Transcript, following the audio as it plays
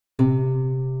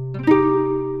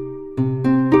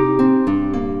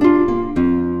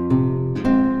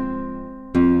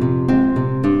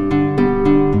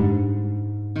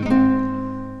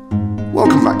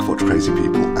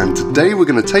Today we're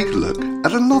going to take a look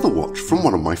at another watch from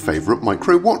one of my favourite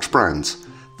micro watch brands,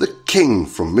 the King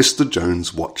from Mr.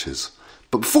 Jones Watches.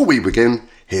 But before we begin,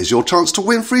 here's your chance to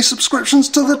win free subscriptions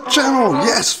to the channel.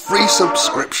 Yes, free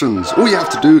subscriptions. All you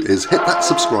have to do is hit that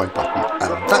subscribe button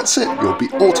and that's it. You'll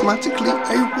be automatically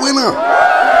a winner.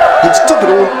 And to top it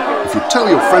all, if you tell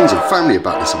your friends and family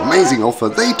about this amazing offer,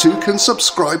 they too can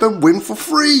subscribe and win for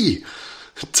free.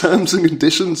 Terms and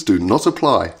conditions do not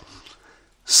apply.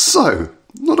 So,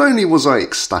 not only was I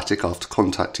ecstatic after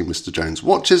contacting Mr. Jones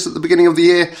Watches at the beginning of the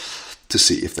year to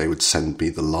see if they would send me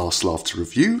the Last Laughter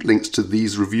review, links to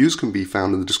these reviews can be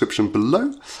found in the description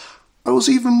below, I was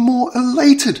even more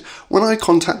elated when I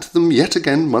contacted them yet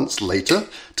again months later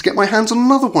to get my hands on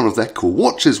another one of their cool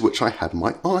watches which I had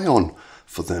my eye on,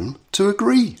 for them to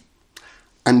agree.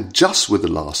 And just with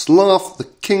the last laugh, the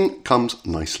King comes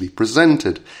nicely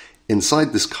presented.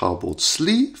 Inside this cardboard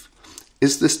sleeve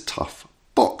is this tough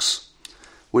box,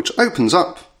 which opens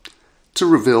up to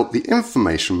reveal the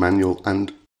information manual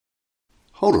and...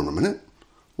 Hold on a minute,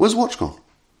 where's the watch gone?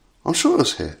 I'm sure it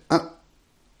was here.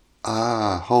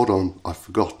 Hold on, I've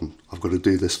forgotten. I've got to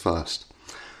do this first.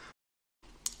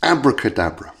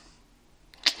 Abracadabra.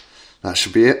 That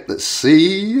should be it. Let's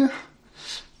see.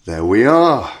 There we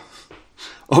are.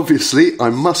 Obviously, I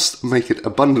must make it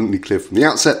abundantly clear from the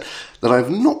outset that I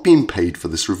have not been paid for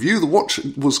this review. The watch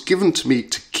was given to me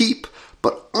to keep,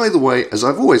 but either way, as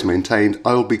I've always maintained,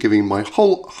 I will be giving my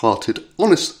wholehearted,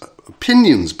 honest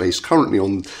opinions based currently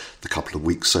on the couple of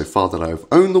weeks so far that I have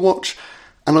owned the watch,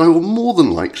 and I will more than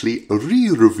likely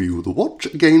re-review the watch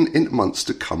again in months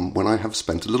to come when I have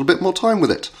spent a little bit more time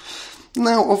with it.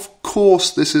 Now, of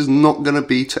course, this is not going to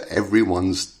be to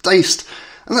everyone's taste,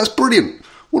 and that's brilliant.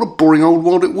 What a boring old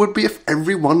world it would be if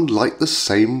everyone liked the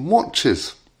same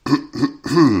watches.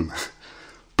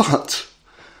 But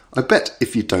I bet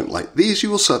if you don't like these, you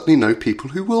will certainly know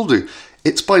people who will do.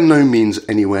 It's by no means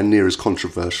anywhere near as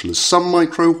controversial as some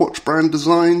micro watch brand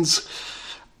designs,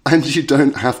 and you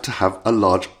don't have to have a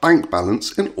large bank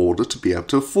balance in order to be able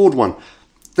to afford one.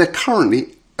 They're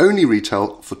currently only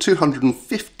retail for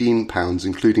 £215,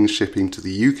 including shipping to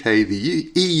the UK,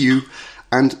 the EU,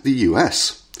 and the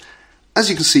US. As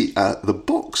you can see, the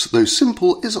box, though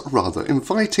simple, is rather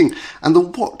inviting, and the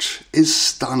watch is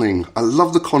stunning. I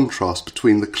love the contrast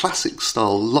between the classic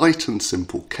style light and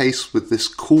simple case with this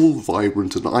cool,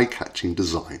 vibrant and eye-catching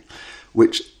design,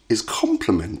 which is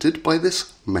complemented by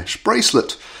this mesh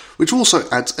bracelet, which also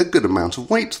adds a good amount of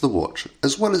weight to the watch,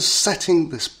 as well as setting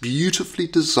this beautifully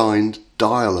designed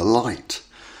dial alight.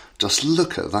 Just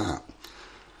look at that.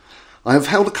 I have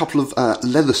held a couple of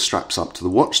leather straps up to the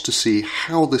watch to see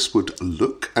how this would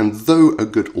look, and though a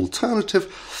good alternative,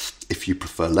 if you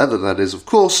prefer leather that is, of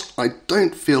course, I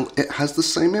don't feel it has the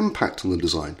same impact on the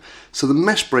design. So the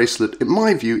mesh bracelet, in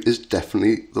my view, is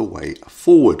definitely the way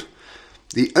forward.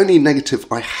 The only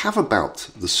negative I have about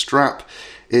the strap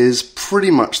is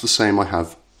pretty much the same I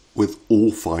have with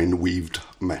all fine weaved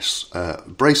mesh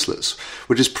bracelets,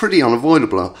 which is pretty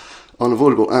unavoidable,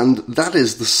 and that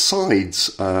is the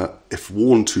sides, if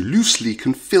worn too loosely,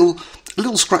 can feel a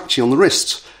little scratchy on the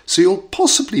wrists, so you'll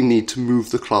possibly need to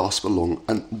move the clasp along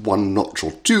one notch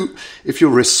or two if your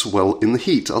wrists swell in the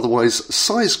heat. Otherwise,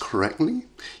 sized correctly,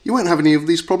 you won't have any of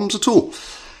these problems at all.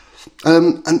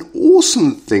 An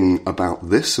awesome thing about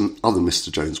this and other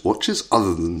Mr. Jones watches,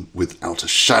 other than without a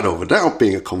shadow of a doubt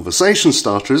being a conversation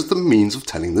starter, is the means of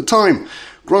telling the time.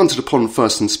 Granted, upon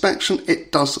first inspection,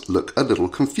 it does look a little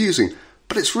confusing,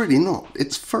 but it's really not.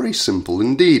 It's very simple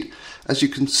indeed, as you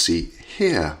can see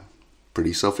here.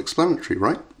 Pretty self-explanatory,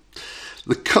 right?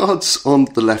 The cards on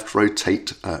the left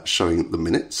rotate, showing the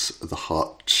minutes. The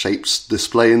heart-shaped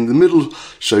display in the middle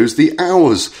shows the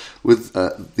hours, with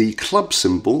the club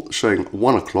symbol showing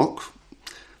 1 o'clock.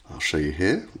 I'll show you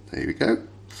here. There we go.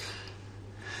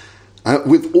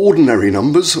 With ordinary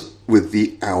numbers, with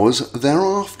the hours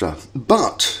thereafter.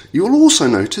 But you'll also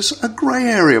notice a grey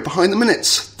area behind the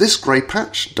minutes. This grey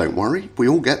patch, don't worry, we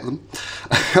all get them,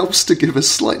 helps to give a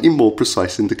slightly more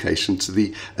precise indication to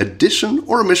the addition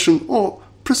or omission or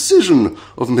precision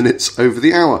of minutes over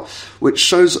the hour, which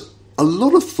shows a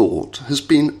lot of thought has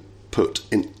been put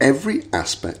in every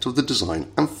aspect of the design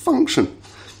and function.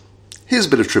 Here's a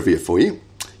bit of trivia for you.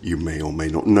 You may or may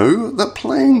not know that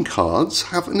playing cards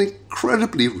have an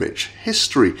incredibly rich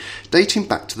history, dating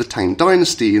back to the Tang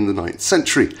Dynasty in the 9th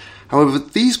century. However,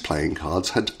 these playing cards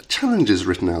had challenges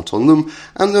written out on them,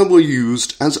 and they were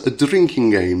used as drinking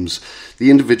games.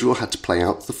 The individual had to play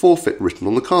out the forfeit written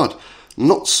on the card.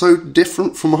 Not so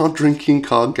different from our drinking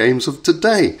card games of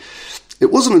today.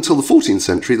 It wasn't until the 14th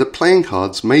century that playing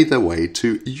cards made their way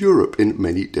to Europe in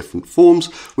many different forms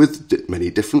with many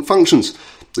different functions.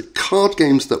 The card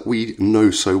games that we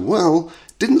know so well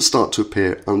didn't start to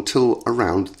appear until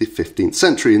around the 15th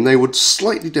century, and they were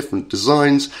slightly different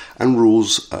designs and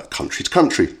rules country to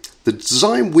country. The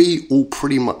design we all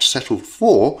pretty much settled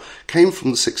for came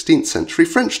from the 16th century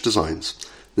French designs.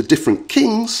 The different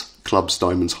kings, clubs,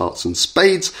 diamonds, hearts and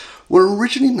spades, were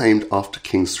originally named after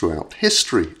kings throughout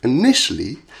history.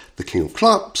 Initially, the king of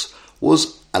clubs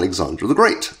was Alexander the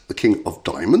Great, the king of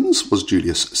diamonds was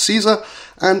Julius Caesar,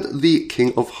 and the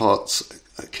king of hearts,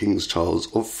 King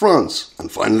Charles of France,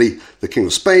 and finally, the king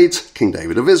of spades, King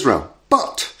David of Israel.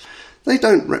 But they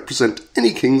don't represent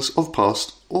any kings of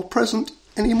past or present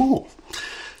anymore.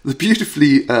 The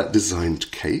beautifully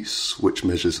designed case, which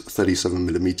measures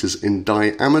 37mm in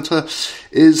diameter,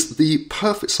 is the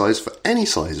perfect size for any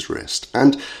size wrist,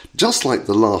 and just like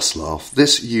the last laugh,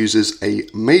 this uses a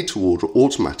made-to-order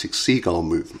automatic seagull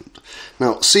movement.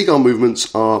 Now, seagull movements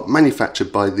are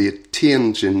manufactured by the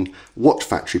Tianjin watch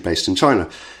factory based in China.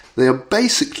 They are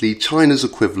basically China's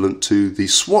equivalent to the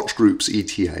Swatch Group's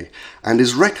ETA, and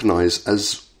is recognised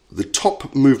as the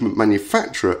top movement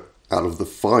manufacturer out of the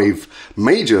 5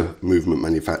 major movement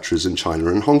manufacturers in China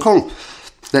and Hong Kong.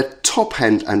 Their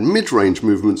top-end and mid-range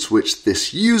movements which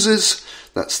this uses,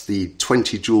 that's the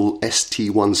 20-jewel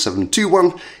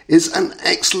ST1721, is an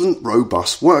excellent,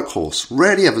 robust workhorse,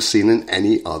 rarely ever seen in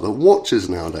any other watches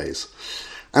nowadays.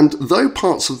 And though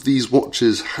parts of these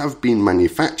watches have been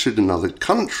manufactured in other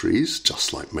countries,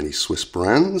 just like many Swiss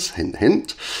brands, hint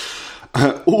hint,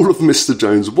 all of Mr.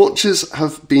 Jones' watches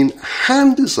have been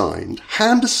hand-designed,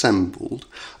 hand-assembled,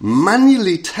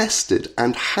 manually tested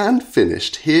and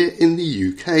hand-finished here in the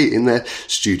UK in their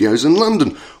studios in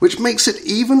London, which makes it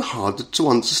even harder to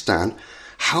understand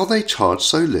how they charge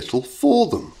so little for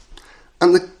them.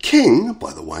 And the king,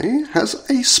 by the way, has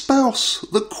a spouse,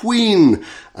 the queen,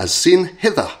 as seen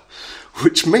hither,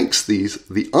 which makes these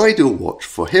the ideal watch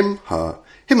for him, her,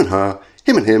 him and her,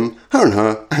 him and him, her and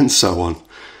her, and so on.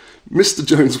 Mr.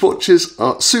 Jones watches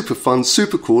are super fun,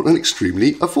 super cool and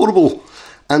extremely affordable.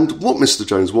 And what Mr.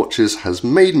 Jones watches has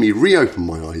made me reopen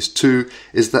my eyes to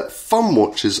is that fun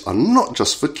watches are not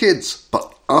just for kids,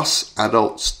 but us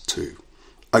adults too.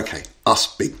 Okay,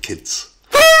 us big kids.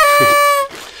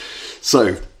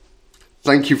 So,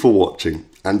 thank you for watching.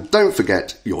 And don't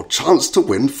forget your chance to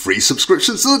win free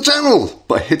subscriptions to the channel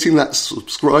by hitting that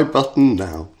subscribe button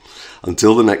now.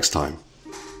 Until the next time.